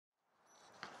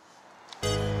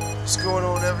What's going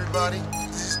on, everybody?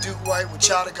 This is Duke White with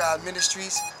Child of God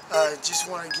Ministries.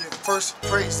 Just want to give first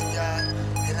praise to God,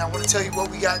 and I want to tell you what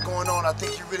we got going on. I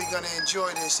think you're really going to enjoy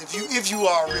this if you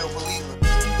are a real believer.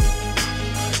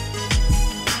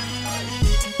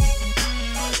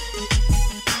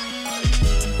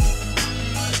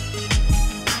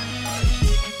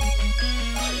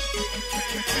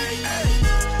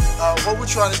 What we're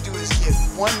trying to do is get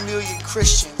 1 million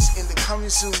Christians in the Coming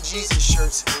Soon Jesus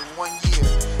shirts in 1 year.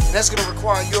 And that's going to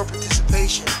require your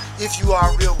participation if you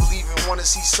are a real believer and want to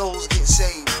see souls get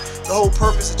saved. The whole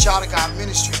purpose of Child of God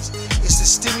Ministries is to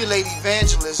stimulate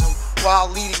evangelism while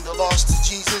leading the lost to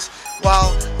Jesus,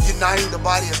 while uniting the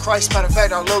body of Christ. Matter of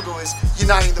fact, our logo is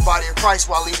uniting the body of Christ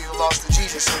while leading the lost to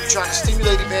Jesus. So we're trying to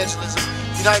stimulate evangelism,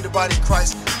 unite the body of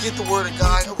Christ, get the word of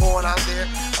God going out there.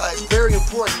 It's very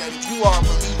important that if you are a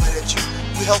believer that you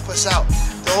help us out.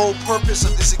 The whole purpose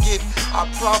of this, again, our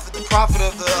profit, the profit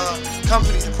of the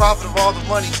company, the profit of all the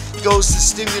money goes to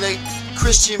stimulate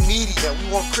Christian media. We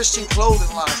want Christian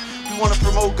clothing lines. We want to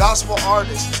promote gospel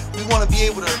artists. We want to be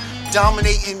able to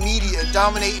dominate in media,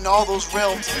 dominate in all those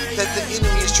realms that the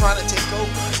enemy is trying to take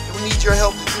over. And we need your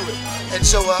help to do it. And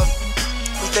so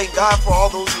we thank God for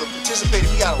all those who have participated.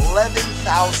 We got 11,000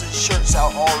 shirts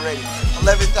out already.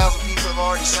 11,000 people have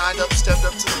already signed up, stepped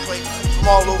up to the plate from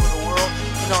all over the world.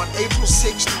 And on April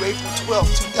 6th through April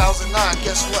 12th, 2009,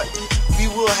 guess what? We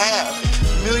will have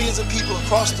millions of people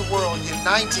across the world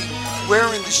uniting,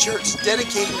 wearing the shirts,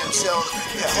 dedicating themselves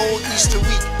that whole Easter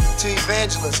week to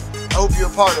evangelism. I hope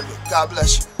you're a part of it. God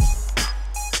bless you.